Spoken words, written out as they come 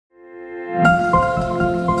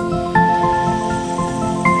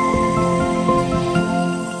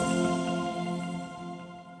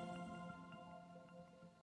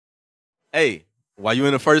While you're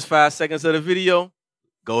in the first 5 seconds of the video,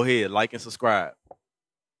 go ahead, like and subscribe.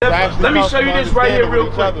 Let me show you this right here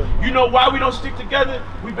real quick. You know why we don't stick together?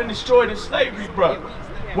 We've been destroyed in slavery, bro.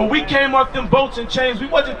 When we came off them boats and chains, we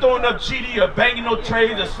wasn't throwing up GD or banging no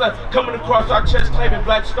trades or coming across our chest claiming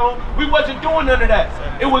black stone. We wasn't doing none of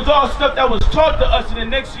that. It was all stuff that was taught to us, and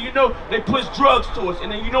then next thing you know, they pushed drugs to us.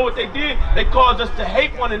 And then you know what they did? They caused us to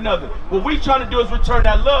hate one another. What we trying to do is return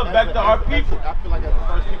that love back to our people. I feel like as the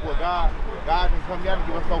first people of God, God didn't come down and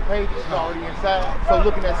give us no pages. It's already inside. So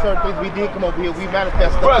looking at certain things we did come over here, we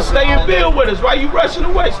manifest. Bro, stay and build with us. Why you rushing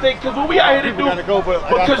away? Stay, because what we out here to do,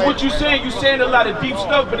 because what you're saying a lot of deep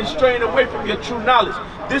stuff, but it's straying away from your true knowledge.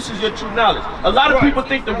 This is your true knowledge. A lot of people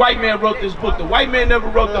think the white man wrote this book. The white man never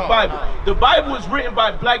wrote the Bible. The Bible is written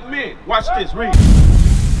by black men. Watch this, read.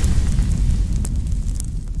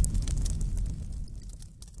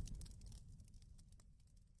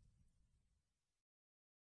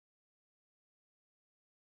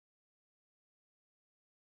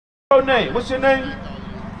 Name. What's your name?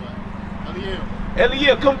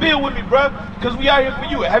 Eliel, come build with me, bro, because we out here for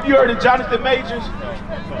you. Have you heard of Jonathan Majors?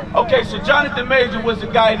 Okay, so Jonathan Majors was the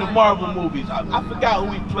guy in the Marvel movies. I forgot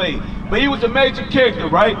who he played, but he was a major character,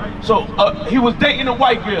 right? So he was dating a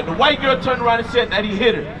white girl. The white girl turned around and said that he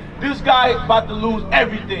hit her. This guy about to lose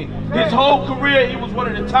everything. His whole career, he was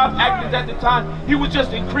one of the top actors at the time. He was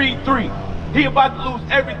just in Creed 3. He about to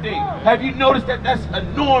lose everything. Have you noticed that that's a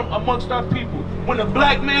norm amongst our people? When a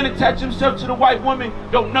black man attach himself to the white woman,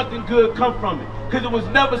 don't nothing good come from it. Because it was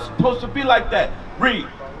never supposed to be like that. Read.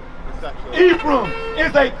 Ephraim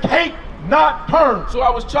is a cake not turned. So I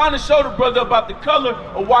was trying to show the brother about the color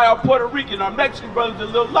of why our Puerto Rican, our Mexican brothers are a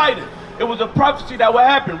little lighter. It was a prophecy that would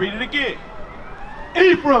happen. Read it again.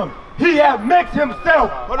 Ephraim, he had mixed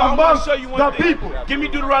himself amongst the people. Give me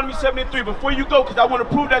Deuteronomy 73 before you go, because I want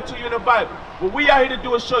to prove that to you in the Bible. What we out here to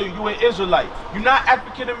do is show you, you're an Israelite. You're not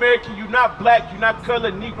African American, you're not black, you're not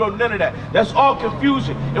colored, Negro, none of that. That's all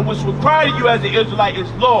confusion. And what's required of you as an Israelite is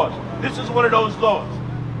laws. This is one of those laws.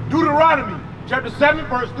 Deuteronomy chapter 7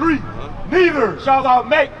 verse 3. Neither shalt thou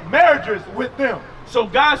make marriages with them. So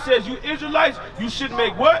God says, you Israelites, you should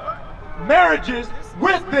make what? Marriages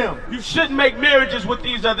with them. You shouldn't make marriages with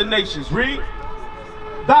these other nations. Read.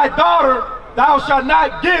 Thy daughter thou shalt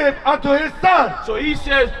not give unto his son. So he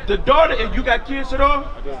says the daughter, and you got kids at all?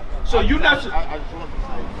 So you not. I just want to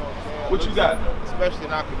say, what you got? Especially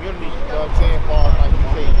in our community, you know what I'm saying, far as like you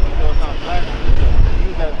say, you know, it's not black. You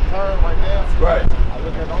use that term right now. Right. I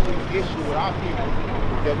look at the only issue with our people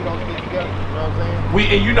that we don't stick together. You know what I'm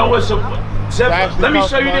saying? And you know what's let me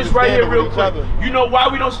show you this right here real quick. You know why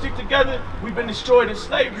we don't stick together? We've been destroyed in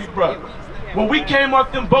slavery, bro. When we came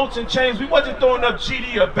off them boats and chains, we wasn't throwing up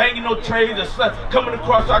GD or banging no trades or coming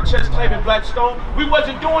across our chest claiming black stone. We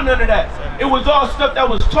wasn't doing none of that. It was all stuff that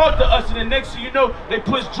was taught to us, and then next thing you know, they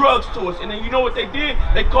pushed drugs to us. And then you know what they did?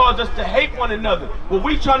 They caused us to hate one another. What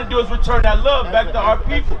we trying to do is return that love back to our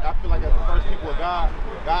people. I feel like as the first people of God,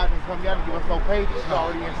 God didn't come down and give us no pages. It's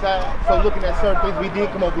already inside. So looking at certain things we did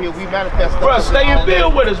come over here, we manifest. Bro, stay and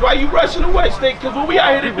build with us. Why you rushing away? Stay, because what we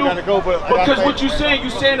out here to do, because what you're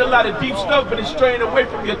saying a lot of deep stuff, but it's straying away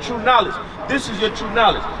from your true knowledge. This is your true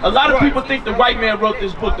knowledge. A lot of people think the white man wrote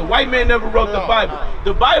this book. The white man never wrote the Bible.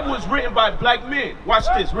 The Bible is written by black men. Watch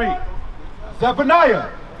this, read.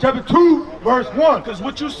 Zephaniah chapter 2 verse 1. Because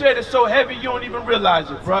what you said is so heavy you don't even realize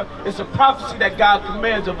it, bro. It's a prophecy that God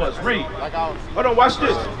commands of us. Read. Hold on, watch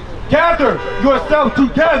this. Gather yourself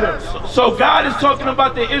together. So God is talking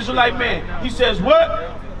about the Israelite man. He says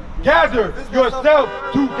what? Gather yourself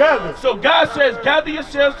together. So God says, gather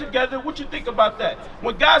yourselves together. What you think about that?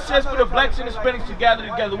 When God says for the blacks and Hispanics to gather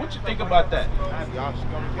together, what you think about that?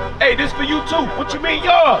 Hey, this for you too. What you mean,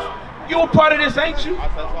 y'all? You a part of this, ain't you?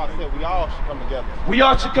 That's why I said we all should come together. We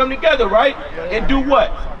all should come together, right? And do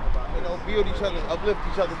what? You know, build each other, uplift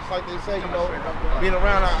each other, just like they say, you know, being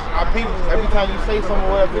around our people. Every time you say something,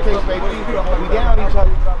 whatever the case may be, we down each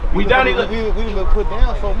other. We been put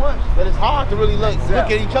down so much that it's hard to really look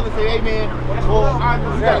at each other and say, hey man, well,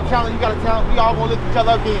 you got a talent, you got a talent, we all gonna lift each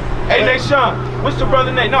other up again. Hey, Nashawn, what's the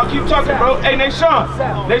brother name? No, keep talking, bro. Hey,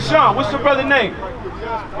 Nashawn, what's the brother name?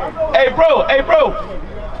 Hey, bro.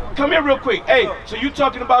 Come here real quick. Hey, so you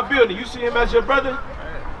talking about building. You see him as your brother?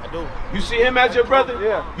 I do. You see him as your brother?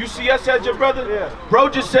 Yeah. You see us as your brother? Yeah. Bro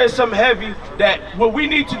just said something heavy that what we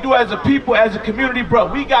need to do as a people, as a community,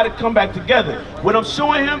 bro, we got to come back together. What I'm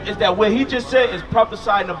showing him is that what he just said is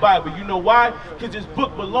prophesied in the Bible. You know why? Because this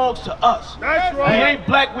book belongs to us. That's right. We ain't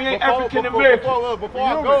black, we ain't African American. Before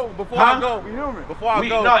I go,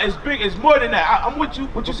 no, it's big, it's more than that. I'm with you.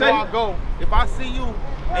 What you say? Before I go, if I see you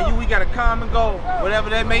and we got a common goal, whatever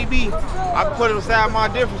that may be, I can put it aside my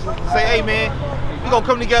differences and say, hey man, We're gonna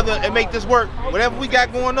come together and make this work. Whatever we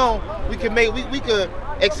got going on, we can make. We could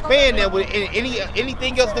expand that with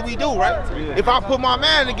anything else that we do, right? Yeah. If I put my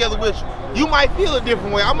mind together with you, you might feel a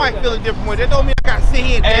different way. I might feel a different way. That don't mean I gotta sit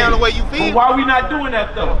here and down the way you feel. Why we not doing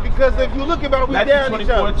that though? Because if you look about it, we down each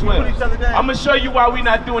other. We put each other down. I'm gonna show you why we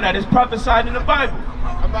not doing that. It's prophesied in the Bible.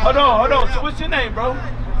 Hold on. So what's your name, bro?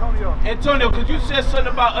 Antonio, because you said something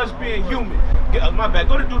about us being human. My bad.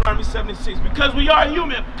 Go to Deuteronomy 76. Because we are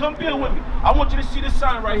human. Come build with me. I want you to see this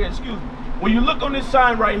sign right here. Excuse me. When you look on this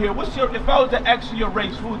sign right here, what's your? If I was to ask you your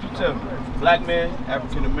race, who would you tell me? Black man,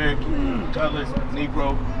 African American, color,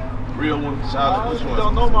 Negro, real one, solid. Which one? I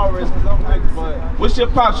don't know my race because I'm mixed, but. What's your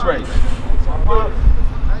pop's race?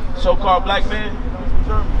 So-called black man.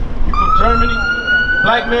 You from Germany?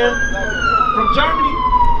 Black man from Germany?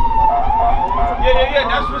 Yeah,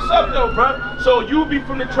 that's what's up though, bro. So you be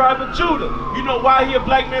from the tribe of Judah. You know why he a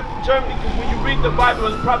black man from Germany? Because when you read the Bible,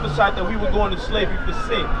 it's prophesied that we were going to slavery for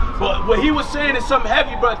sin. But what he was saying is something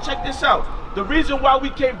heavy, bro. Check this out. The reason why we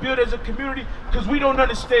can't build as a community, because we don't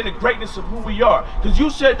understand the greatness of who we are. Because you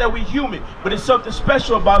said that we human, but it's something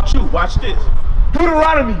special about you. Watch this.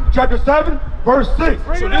 Deuteronomy chapter 7, verse 6.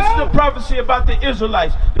 So this is the prophecy about the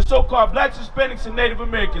Israelites, the so-called blacks, Hispanics, and Native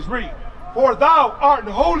Americans. Read. For thou art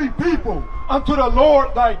an holy people unto the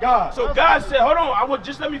Lord thy God. So God said, hold on,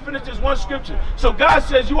 just let me finish this one scripture. So God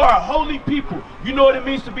says you are a holy people. You know what it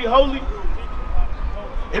means to be holy?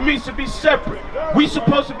 It means to be separate. We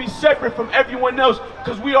supposed to be separate from everyone else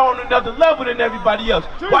because we are on another level than everybody else.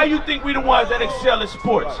 Why you think we the ones that excel in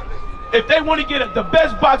sports? If they want to get the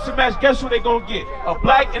best boxing match, guess who they gonna get? A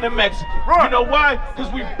black and a Mexican. You know why?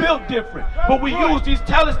 Because we built different. But we use these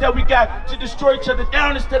talents that we got to destroy each other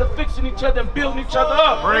down instead of fixing each other and building each other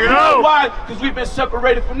up. You know why? Because we've been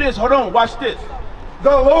separated from this. Hold on, watch this. The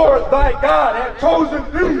Lord thy God hath chosen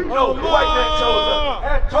thee. No, the white man chose us.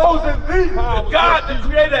 Hath chosen thee. The God, the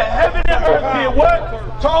creator of heaven and earth, did what?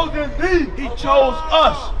 Chosen thee. He chose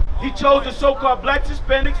us. He chose the so-called blacks,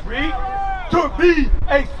 Hispanics, read. To be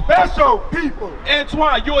a special people.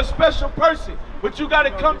 Antoine, you're a special person, but you got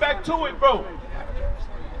to come back to it, bro.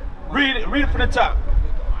 Read it from the top.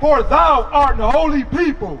 For thou art an holy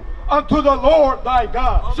people unto the Lord thy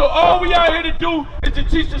God. So all we are here to do is to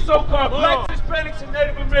teach the so-called blacks, Hispanics, and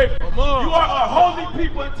Native Americans. You are a holy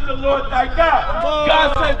people unto the Lord thy God.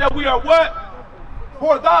 God says that we are what?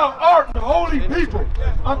 For thou art an holy people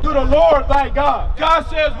unto the Lord thy God. God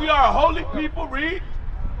says we are a holy people, read.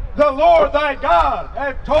 The Lord thy God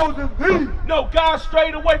hath chosen thee. No, God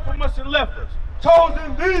strayed away from us and left us.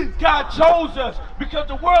 Chosen thee. God chose us because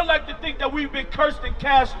the world like to think that we've been cursed and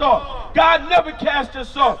cast off. God never cast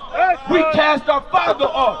us off. We cast our Father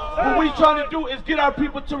off. What we trying to do is get our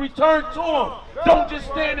people to return to Him. Don't just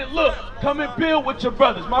stand and look. Come and build with your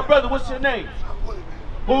brothers. My brother, what's your name?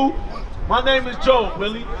 Who? My name is Joe,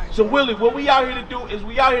 Willie. So Willie, what we out here to do is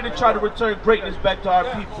we out here to try to return greatness back to our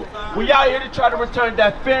people. We out here to try to return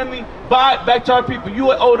that family vibe back to our people.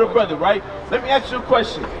 You an older brother, right? Let me ask you a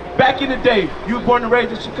question. Back in the day, you were born and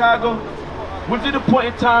raised in Chicago. Was it a point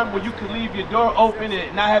in time where you could leave your door open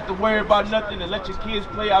and not have to worry about nothing and let your kids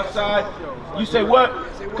play outside? You say what?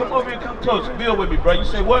 Come over here, come close. Build with me, bro. You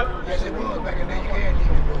say what?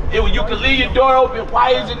 You can leave your door open.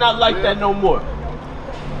 Why is it not like that no more?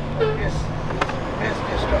 You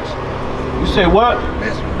say what?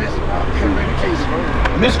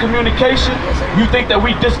 Miscommunication. You think that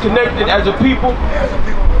we disconnected as a people?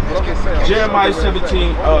 Jeremiah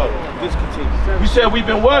 17, discontinue. You said we've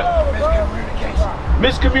been what?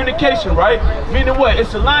 Miscommunication, right? Meaning what?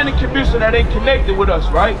 It's a line in communication that ain't connected with us,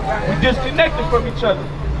 right? We disconnected from each other.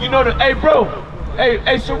 You know that, hey bro,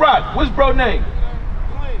 hey Sirach, what's bro name?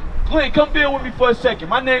 Glenn, come build with me for a second.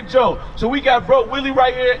 My name's Joe. So we got bro Willie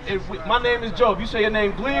right here. My name is Joe. If you say your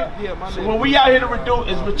name Glenn, so what we out here to do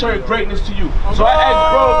is return greatness to you. So I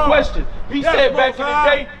asked bro a question. He said back in the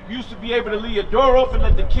day, you used to be able to leave your door open,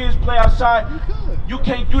 let the kids play outside. You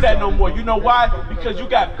can't do that no more. You know why? Because you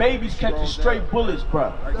got babies catching stray bullets,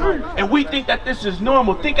 bro. And we think that this is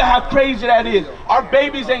normal. Think of how crazy that is. Our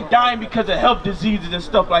babies ain't dying because of health diseases and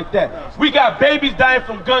stuff like that. We got babies dying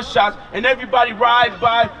from gunshots and everybody rides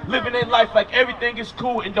by, living their life like everything is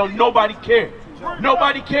cool and don't nobody care.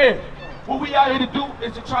 Nobody cares. What we out here to do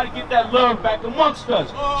is to try to get that love back amongst us.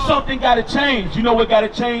 Something gotta change. You know what gotta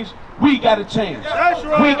change? We gotta change.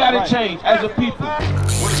 We gotta change as a people.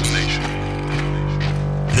 What is a nation?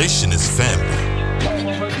 Nation is family.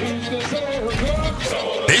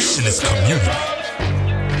 Nation is community.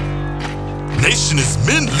 Nation is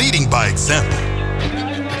men leading by example.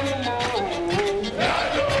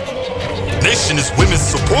 Nation is women's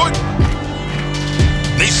support.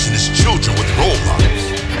 Nation is children with role models.